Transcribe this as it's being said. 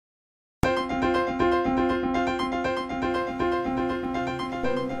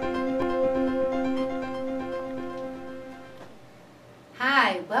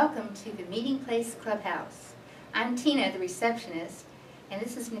to the Meeting Place Clubhouse. I'm Tina, the receptionist, and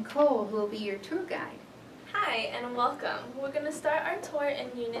this is Nicole, who will be your tour guide. Hi, and welcome. We're going to start our tour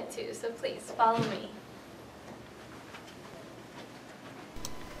in Unit 2, so please follow me.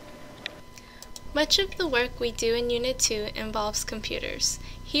 Much of the work we do in Unit 2 involves computers.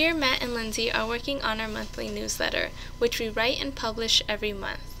 Here, Matt and Lindsay are working on our monthly newsletter, which we write and publish every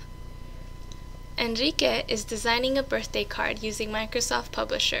month. Enrique is designing a birthday card using Microsoft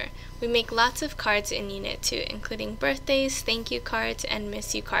Publisher. We make lots of cards in Unit 2, including birthdays, thank you cards, and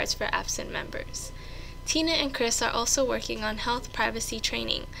miss you cards for absent members. Tina and Chris are also working on health privacy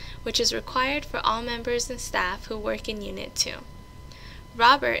training, which is required for all members and staff who work in Unit 2.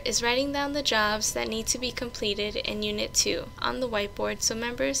 Robert is writing down the jobs that need to be completed in Unit 2 on the whiteboard so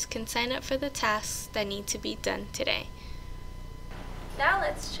members can sign up for the tasks that need to be done today. Now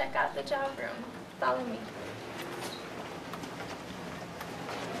let's check out the job room. Follow me.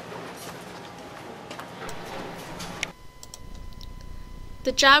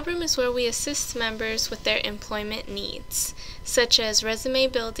 The job room is where we assist members with their employment needs, such as resume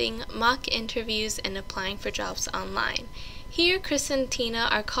building, mock interviews, and applying for jobs online. Here, Chris and Tina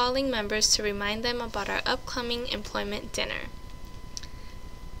are calling members to remind them about our upcoming employment dinner.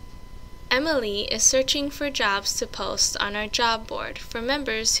 Emily is searching for jobs to post on our job board for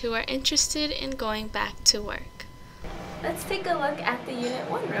members who are interested in going back to work. Let's take a look at the Unit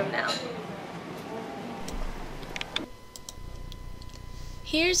 1 room now.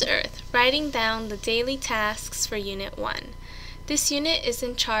 Here's Earth, writing down the daily tasks for Unit 1. This unit is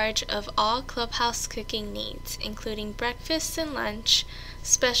in charge of all clubhouse cooking needs, including breakfast and lunch,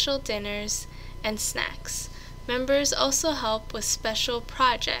 special dinners, and snacks. Members also help with special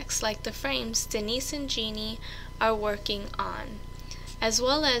projects like the frames Denise and Jeannie are working on, as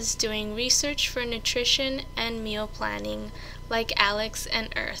well as doing research for nutrition and meal planning like Alex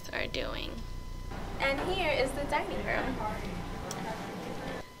and Earth are doing. And here is the dining room.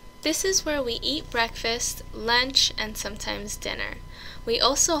 This is where we eat breakfast, lunch, and sometimes dinner. We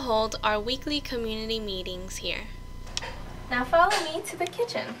also hold our weekly community meetings here. Now follow me to the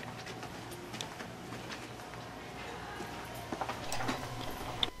kitchen.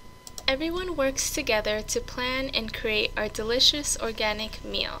 Everyone works together to plan and create our delicious organic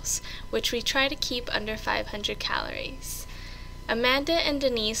meals, which we try to keep under 500 calories. Amanda and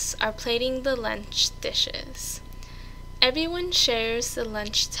Denise are plating the lunch dishes. Everyone shares the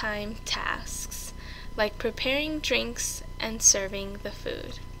lunchtime tasks, like preparing drinks and serving the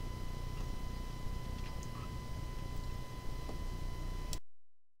food.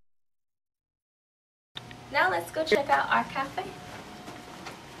 Now let's go check out our cafe.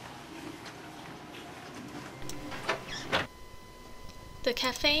 The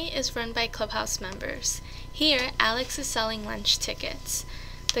cafe is run by Clubhouse members. Here, Alex is selling lunch tickets.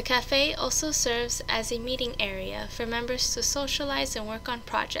 The cafe also serves as a meeting area for members to socialize and work on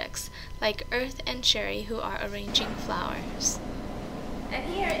projects, like Earth and Sherry, who are arranging flowers.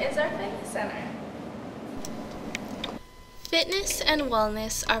 And here is our fitness center. Fitness and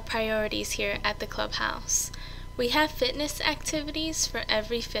wellness are priorities here at the Clubhouse. We have fitness activities for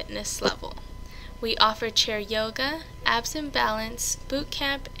every fitness level. We offer chair yoga, abs and balance, boot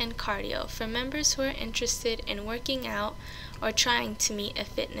camp, and cardio for members who are interested in working out or trying to meet a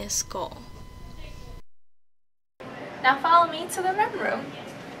fitness goal. Now follow me to the REM room.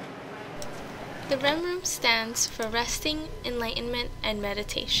 The REM room stands for Resting, Enlightenment, and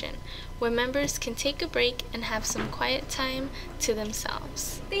Meditation, where members can take a break and have some quiet time to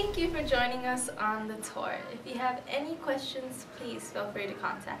themselves. Thank you for joining us on the tour. If you have any questions, please feel free to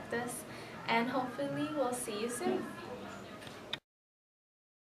contact us, and hopefully we'll see you soon.